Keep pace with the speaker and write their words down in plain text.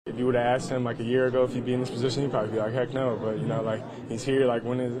If you would have asked him like a year ago if he'd be in this position, he'd probably be like, heck no. But, you know, like he's here, like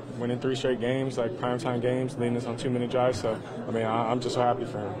winning 3 straight games, like primetime games, leading us on 2-minute drives. So, I mean, I'm just so happy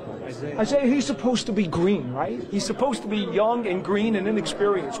for him. Isaiah, he's supposed to be green, right? He's supposed to be young and green and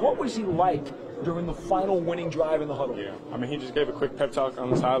inexperienced. What was he like during the final winning drive in the huddle? Yeah, I mean, he just gave a quick pep talk on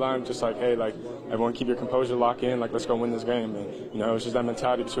the sideline, just like, hey, like, everyone keep your composure, lock in, like, let's go win this game. And, you know, it's just that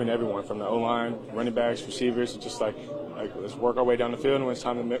mentality between everyone, from the O-line, running backs, receivers, it's just like let's work our way down the field, and when it's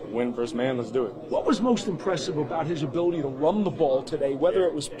time to win versus man, let's do it. What was most impressive about his ability to run the ball today, whether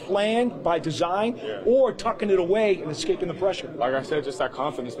it was planned by design or tucking it away and escaping the pressure? Like I said, just that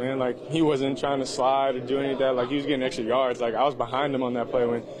confidence, man. Like, he wasn't trying to slide or do any of that. Like, he was getting extra yards. Like, I was behind him on that play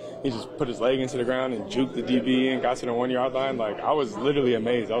when he just put his leg into the ground and juked the DB and got to the 1-yard line. Like, I was literally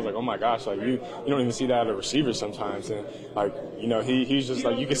amazed. I was like, oh my gosh, like you don't even see that out of receivers sometimes. And like, you know, he's just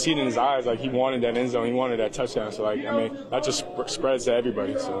like, you can see it in his eyes. Like, he wanted that end zone, he wanted that touchdown. So like, I mean, that just spreads to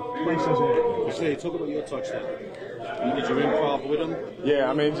everybody. So. Say, talk about your touchdown. Did you improv with him? Yeah,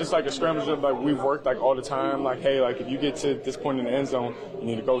 I mean, just like a scramble, like we've worked like all the time. Like, hey, like if you get to this point in the end zone, you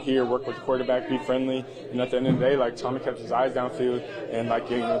need to go here, work with the quarterback, be friendly. And at the end of the day, like Tommy kept his eyes downfield and like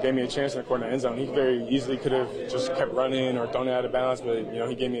gave me a chance in the corner of the end zone. He very easily could have just kept running or thrown it out of balance, but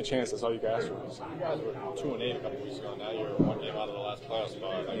he gave me a chance. That's all you can ask for. So. You guys were 2-8 a couple weeks ago. Now you're 1 game out of the last playoff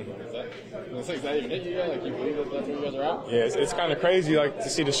spot. Like, is that even it? You guys, like, you believe that's where you guys are at? Yeah, it's kind of crazy, like, to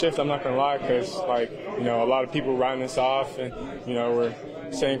see the shift. I'm not gonna lie, because like a lot of people writing us off, and we're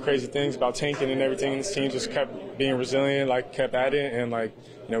saying crazy things about tanking and everything. And this team just kept being resilient, like kept at it, and like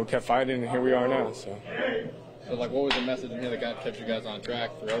we kept fighting, and here we are now. So like, what was the message in here that kept you guys on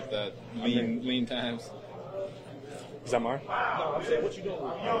track throughout that lean times? Is that mine? No, I'm saying, what you doing?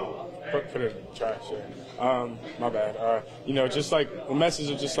 Put it in the trash. Yeah. My bad. Just like the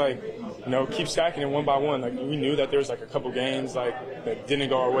message is just like, keep stacking it one by one. Like, we knew that there was like a couple games like that didn't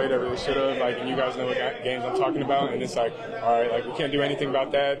go our way that really should have. Like, and you guys know what games I'm talking about. And it's like, all right, like we can't do anything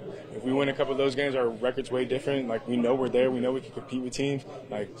about that. If we win a couple of those games, our record's way different. Like, we know we're there. We know we can compete with teams.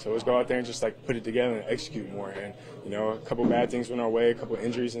 Like, so let's go out there and just like put it together and execute more. And a couple bad things went our way, a couple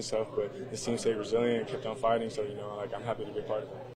injuries and stuff, but this team stayed resilient and kept on fighting. So like, I'm happy to be a part of it.